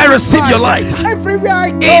Lord, I receive your light. Everywhere I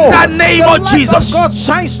go, in the name of Jesus, God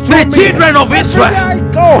shines through the children of Israel,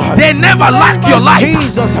 they never lack your light.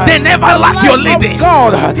 They never lack your leading.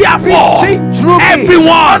 Therefore,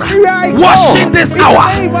 everyone watching this hour,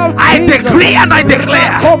 I decree and I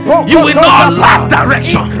declare, you will not lack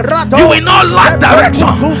direction. You will not lack direction.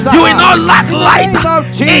 You will not lack light.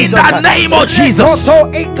 In the name of Jesus.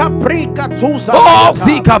 Oh,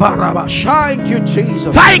 thank you,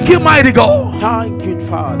 Jesus. Thank you, mighty God. Thank you,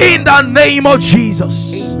 Father. In the name of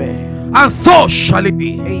Jesus. Amen. And so shall it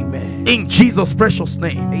be. Amen. In Jesus' precious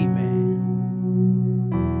name. Amen.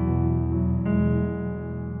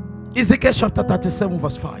 Ezekiel chapter 37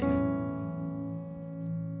 verse 5.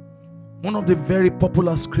 One of the very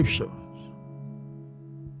popular scriptures.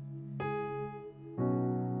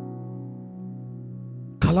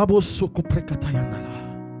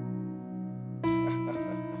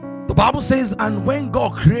 The Bible says, and when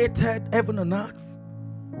God created heaven and earth,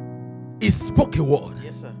 he spoke a word.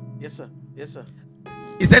 Yes, sir. Yes, sir. Yes, sir.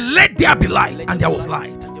 He said, let there be light, and there was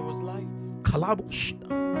light. And there was light. The light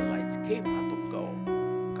came out of God.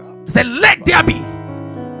 He said, let there be.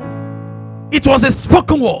 It was a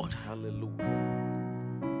spoken word. Hallelujah.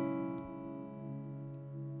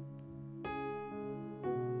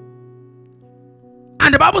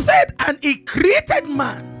 And the Bible said, and he created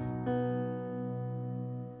man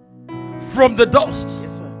from the dust.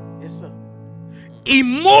 Yes, sir. Yes, sir. He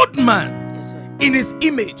molded man, yes, sir, in his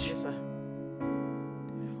image. Yes, sir.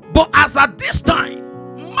 But as at this time,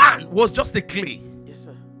 man was just a clay. Yes,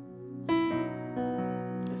 sir.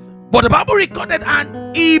 Yes, sir. But the Bible recorded,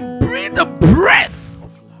 and he breathed the breath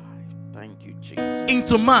Of life. Thank you, Jesus.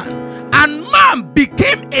 into man, and man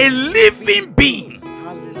became a living being.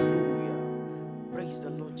 Hallelujah. Praise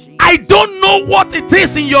the Lord Jesus. I don't know what it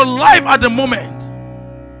is in your life at the moment.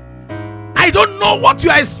 I don't know what you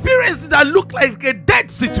are experiencing that look like a dead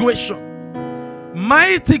situation.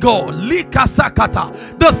 Mighty God, Likasakata.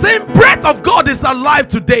 The same breath of God is alive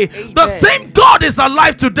today. Amen. The same God is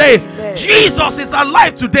alive today. Amen. Jesus is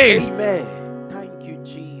alive today. Amen. Thank you,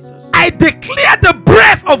 Jesus. I declare the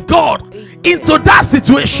breath of God Amen. into that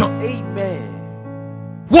situation. Amen.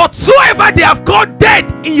 Whatsoever they have called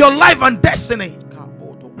dead in your life and destiny,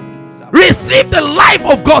 receive the life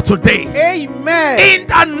of God today. Amen. In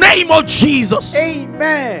the name of Jesus.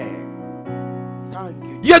 Amen. Thank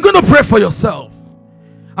you. You're going to pray for yourself,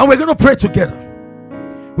 and we're going to pray together.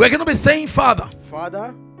 We're going to be saying, Father,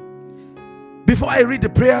 Father, before I read the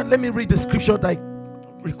prayer, let me read the scripture that I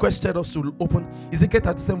requested us to open. Ezekiel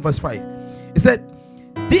 37 verse 5. It said,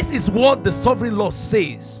 this is what the sovereign Lord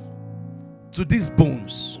says to these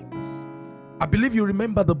bones. I believe you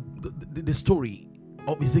remember the story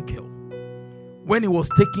of Ezekiel when he was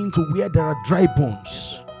taken to where there are dry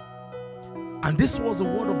bones. And this was a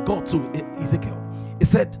word of God to Ezekiel. He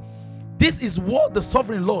said, this is what the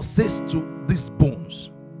sovereign Lord says to these bones.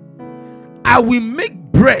 I will make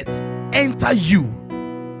breath enter you,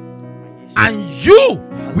 and you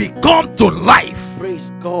will come to life.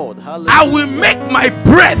 praise God. Hallelujah. I will make my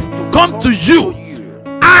breath come to you,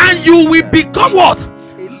 and you will become what?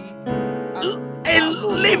 A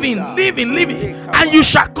living, and you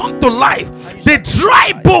shall come to life. The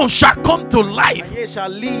dry bones shall come to life, And ye shall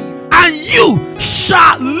live. and you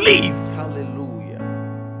shall live. Hallelujah.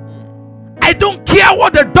 I don't care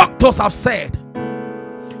what the doctors have said.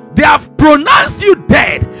 They have pronounced you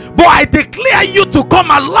dead, but I declare you to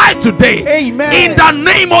come alive today. Amen. In the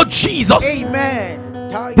name of Jesus. Amen.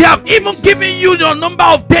 They have even given you your number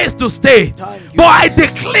of days to stay, but I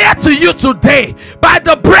declare to you today, by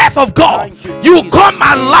the breath of God, you come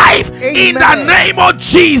alive in the name of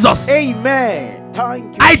Jesus. Amen. Thank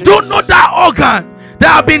you, I don't know that organ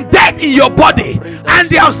that have been dead in your body, and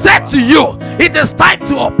they have said to you, it is time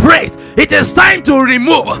to operate, it is time to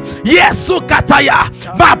remove. Yes, kataya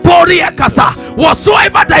baboria kasa,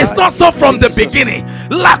 whatsoever that is not so from the beginning,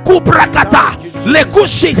 lakubrakata.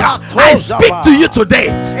 I speak to you today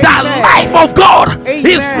that life of God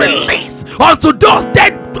is released onto those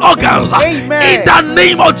dead organs in the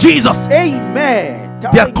name of Jesus. Amen.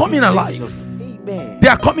 They are coming alive. Amen. They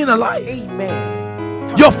are coming alive.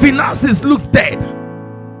 Amen. Your finances look dead.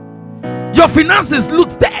 Your finances look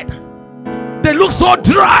dead. They look so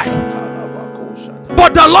dry.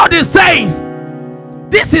 But the Lord is saying,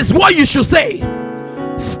 this is what you should say.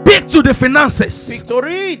 Speak to the finances. Speak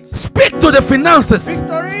to the finances,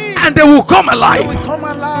 and they will come alive.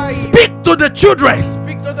 Speak to the children.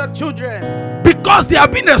 Because they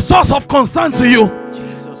have been a source of concern to you.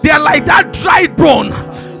 They are like that dried bone.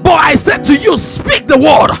 But I said to you, speak the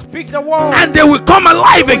word, and they will come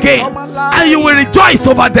alive again, and you will rejoice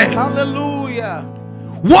over them. Hallelujah.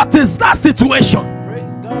 What is that situation?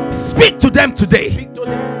 Speak to them today.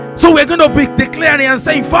 So we're going to be declaring and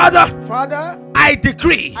saying, Father, I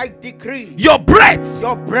decree your breath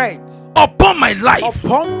upon my life,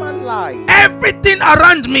 everything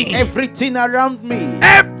around me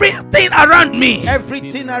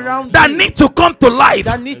that need to come to life,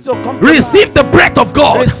 receive the breath of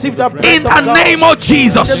God in the name of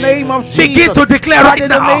Jesus. Begin to declare right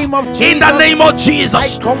now in the name of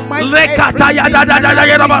Jesus.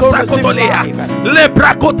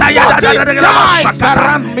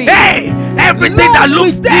 Hey, everything that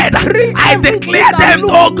looks dead, I declare them,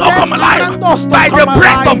 oh God, come alive by the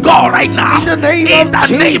breath of God right now. In the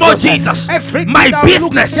name of Jesus. My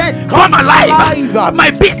business come alive. My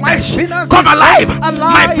business come alive.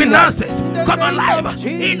 My finances come alive.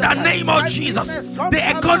 In the name of Jesus. The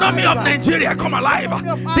economy of Nigeria come alive.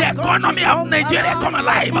 The economy of Nigeria come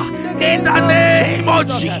alive. In the name of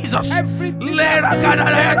Jesus.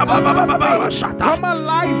 Come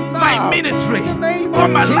alive now. My ministry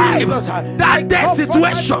come alive. That dead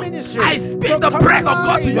situation, I speak the breath of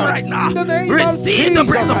God to you right now. Receive the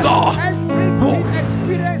breath of God.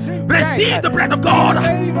 Receive the breath of God.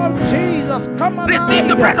 Receive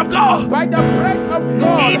the breath of God. By the breath of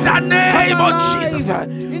God. In the name of Jesus.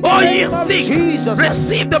 Oh, you sick,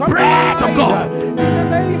 receive the breath of God. In the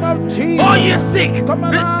name of Jesus. Oh, you sick,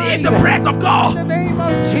 receive the breath of God. In the name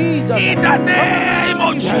of Jesus. In the name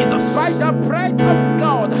of Jesus. By the breath of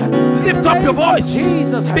God. Lift up your voice.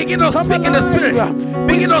 Begin to speak in the spirit.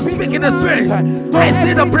 Begin to speak in the spirit. I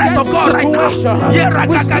see the breath of God right now.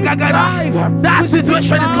 That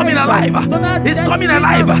situation is coming alive. It's coming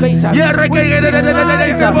alive.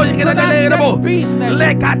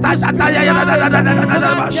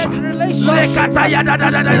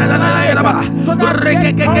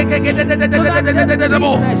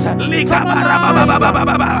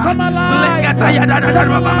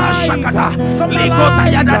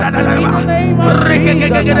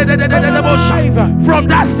 From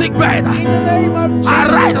that sick bed,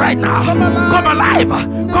 arise right now. Come alive.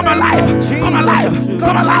 Come alive. Come alive.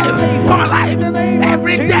 Come alive. Come alive.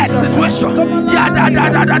 Every dead situation.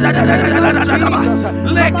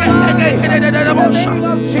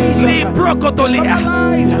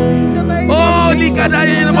 Oh,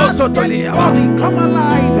 come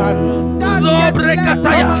alive.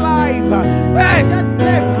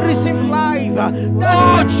 Receive life.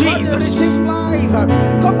 Oh, Jesus. Receive life.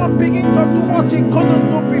 Come on, begin to do what you couldn't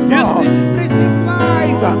do before. Receive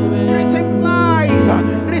life. Receive life.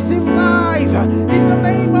 Receive life. In the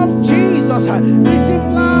name of Jesus. Receive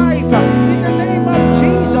life. In the name of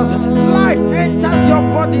Jesus. Life enters your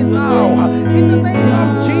body now. In the name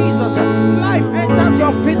of Jesus. Life enters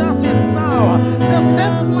your finances now. The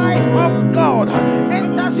same life of God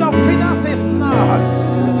enters your finances now.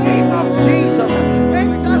 In the name of Jesus.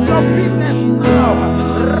 Enters your business now.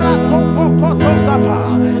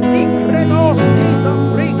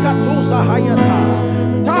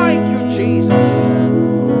 Thank you, Jesus.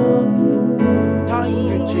 Thank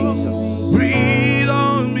you, Jesus. Breathe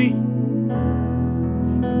on me.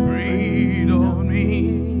 Breathe on me.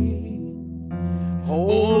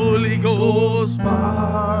 Holy Ghost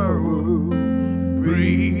power.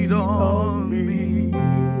 Breathe on me.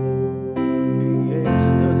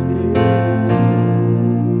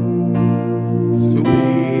 To be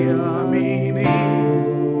a meaning.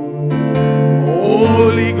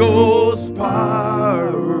 Holy Ghost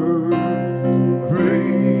power.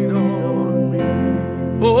 Breathe on me.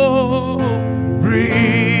 Oh,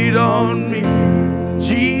 breathe on me.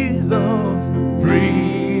 Jesus,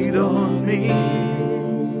 breathe on me.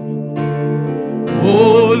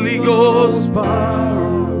 Holy Ghost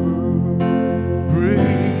power,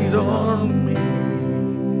 breathe on me.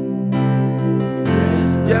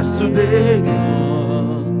 Yesterday is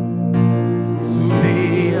gone,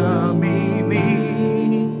 today I'm in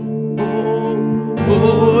need. Oh,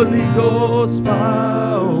 Holy Ghost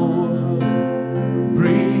power,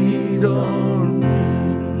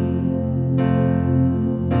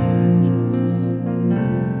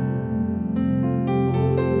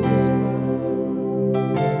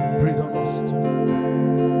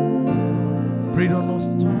 Breathe on us.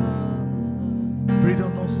 Breathe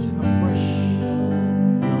on us afresh.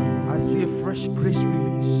 I see a fresh grace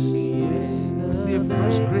release. I see a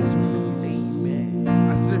fresh grace release.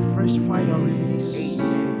 I see a fresh fire release.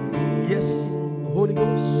 Yes, Holy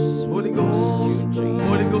Ghost, Holy Ghost,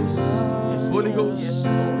 Holy Ghost, Holy Ghost.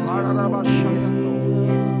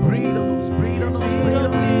 Breathe on us, breathe on us, breathe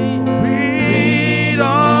on us. Breathe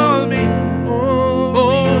on me.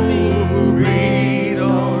 Oh, breathe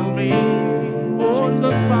on me. Holy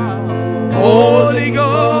Ghost power. Holy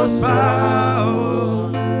Ghost power.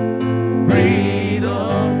 Breathe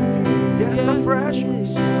on me. Yes, a fresh grace.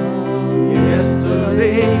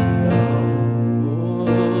 Yesterday's gone.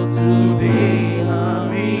 Today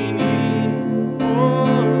I'm in need.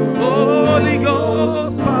 Holy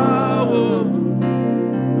Ghost power.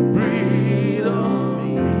 Breathe on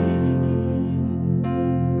me.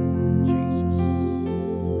 Jesus.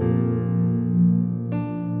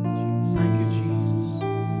 Thank you, Jesus.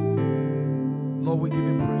 Lord, we give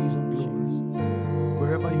him praise and glory.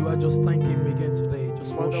 Wherever you are, just thank him again today.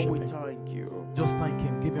 Just Father, worship we him. thank you. Just thank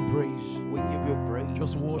him. Give him praise. We give you praise.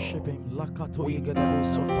 Just worship Lord. him. Lakato We yegeda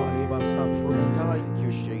magnify osoto you. leba sapro. Thank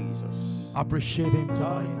you, Jesus. Appreciate him Thank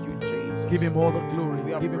tonight. you, Jesus. Give him all the glory.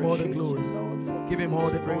 We Give him all the appreciate glory. you, Lord, for Give him all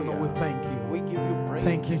the this honor. prayer. We thank you. We give you praise.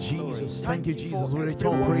 Thank you, and glory. Jesus. Thank you, Jesus. for We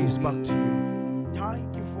return everyone praise you back healed. to you.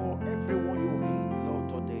 Thank you for everyone you healed,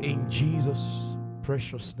 Lord, today. In Jesus'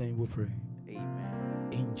 precious name we pray. Amen.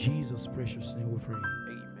 In Jesus' precious name we pray.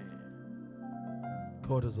 Amen.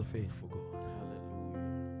 God is a faithful God.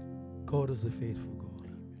 Hallelujah. God is a faithful God.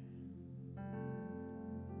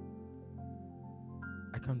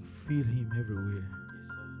 I can feel him everywhere. Yes,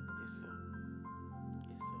 sir. Yes, sir.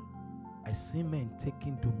 Yes, sir. I see men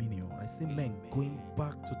taking dominion. I see men going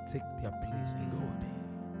back to take their place in God.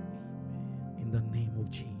 Amen. In the name of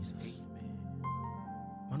Jesus. Amen.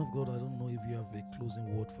 Man of God, I don't know if you have a closing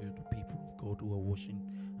word for the people of God who are watching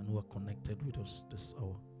and who are connected with us this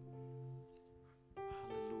hour.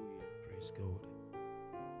 Hallelujah. Praise God.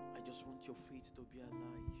 I just want your faith to be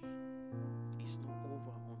alive. It's not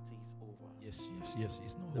over until it's over. Yes, yes, yes.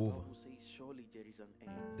 It's not The over. Bible says, surely there is an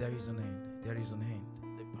end. There is an end. There is an end.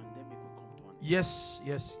 The pandemic will come to an end. Yes,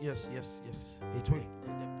 yes, yes, yes, yes. It will. The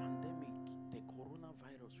pandemic, the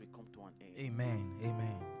coronavirus will come to an end. Amen.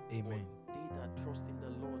 Amen. Amen. But they that trust in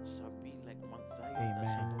the Lord shall be like Mount Zion Amen. that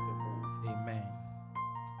shall not be moved. Amen.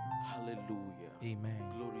 Hallelujah. Amen.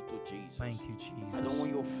 Glory to Jesus. Thank you, Jesus. I don't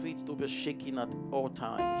want your faith to be shaking at all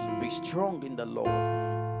times. Be strong in the Lord.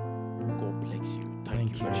 God bless you.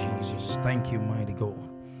 Thank you, very much. Jesus. Thank you, mighty God.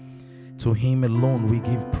 To him alone we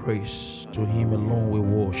give praise. To him alone we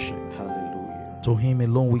worship. Hallelujah. To him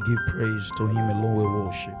alone we give praise. To him alone we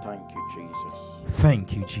worship. Thank you, Jesus.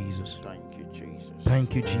 Thank you, Jesus. Thank you, Jesus.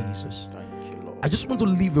 Thank you, Jesus. Thank you, Lord. I just want to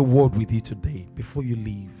leave a word with you today before you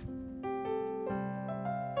leave.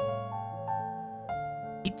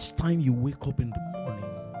 Each time you wake up in the morning,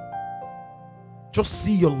 just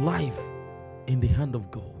see your life in the hand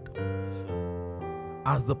of God Yes, sir.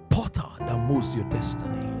 as the potter that molds your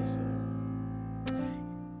destiny. Yes, sir.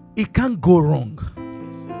 It can't go wrong.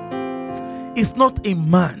 Yes, sir. It's not a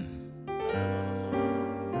man. That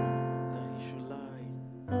he should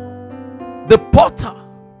lie. The potter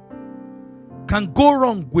can go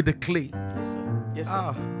wrong with the clay. Yes, sir. Yes,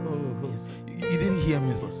 sir. Yes, sir. You didn't hear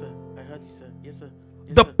me, sir. Yes, sir. I heard you, sir. Yes, sir.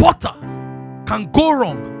 Yes, The sir. potter Yes, sir. can go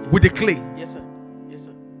wrong with the clay. Yes, sir. Yes,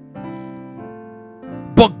 sir.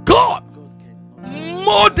 But God, God cannot.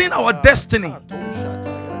 molding our destiny,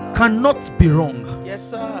 cannot be wrong. Yes,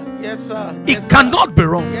 sir. Yes, sir. It Yes, sir. cannot be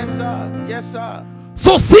wrong. Yes, sir. Yes, sir.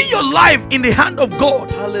 So see your life in the hand of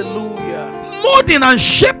God, Hallelujah. molding and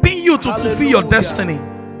shaping you to fulfill your Hallelujah. destiny.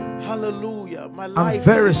 Hallelujah. My life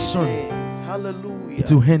very is in soon, His hands. Hallelujah.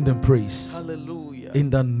 To hand and praise Hallelujah. in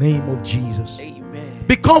the name of Jesus. Amen.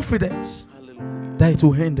 Be confident Hallelujah. that it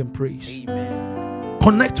will hand and praise. Amen.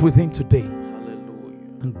 Connect with him today, Hallelujah.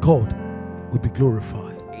 and God will be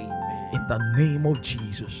glorified Amen. in the name of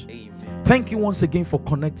Jesus. Amen. Thank you once again for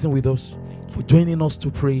connecting with us, for joining us to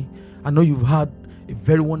pray. I know you've had a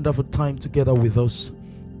very wonderful time together with us.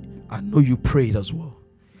 I know you prayed as well.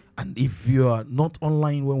 And if you are not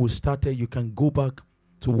online when we started, you can go back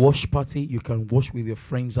to wash party. You can wash with your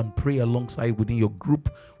friends and pray alongside within your group,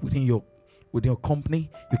 within your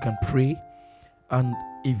company. You can pray. And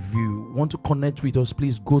if you want to connect with us,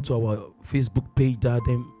 please go to our Facebook page,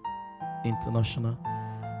 Diadem International,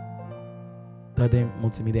 Diadem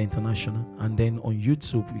Multimedia International, and then on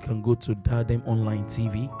YouTube you can go to Diadem Online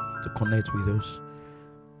TV to connect with us.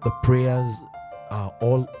 The prayers are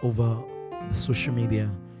all over the social media.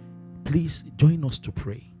 Please join us to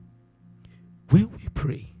pray. When we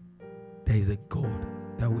pray, there is a God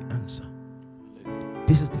that we answer.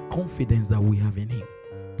 This is the confidence that we have in Him,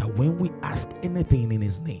 that when we ask anything in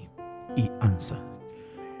His name, He answers.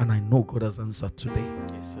 And I know God has answered today.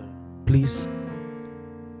 Yes, sir. Please,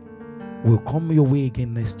 we'll come your way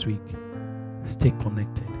again next week. Stay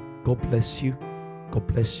connected. God bless you. God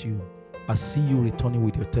bless you. I see you returning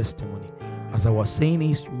with your testimony. As I was saying,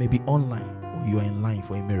 is you may be online or you are in line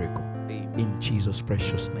for a miracle. Amen. In Jesus'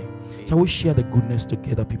 precious name. Shall we share the goodness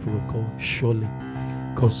together, people of God? Surely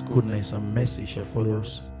God's goodness and mercy shall follow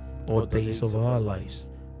us all days of our lives,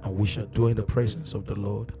 and we shall dwell in the presence of the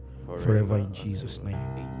Lord forever in Jesus' name.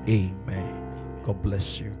 Amen. God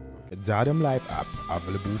bless you. The Diadem Live app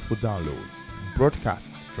available for downloads.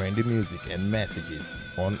 Broadcasts trendy music and messages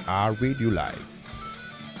on our radio live.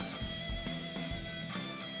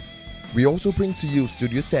 We also bring to you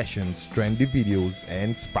studio sessions, trendy videos,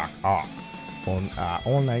 and spark art on our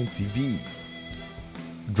online TV.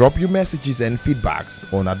 Drop your messages and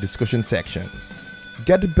feedbacks on our discussion section.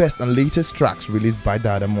 Get the best and latest tracks released by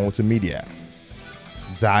Diadem Multimedia.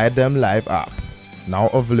 Diadem Live app, now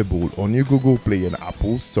available on your Google Play and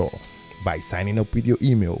Apple Store by signing up with your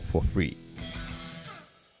email for free.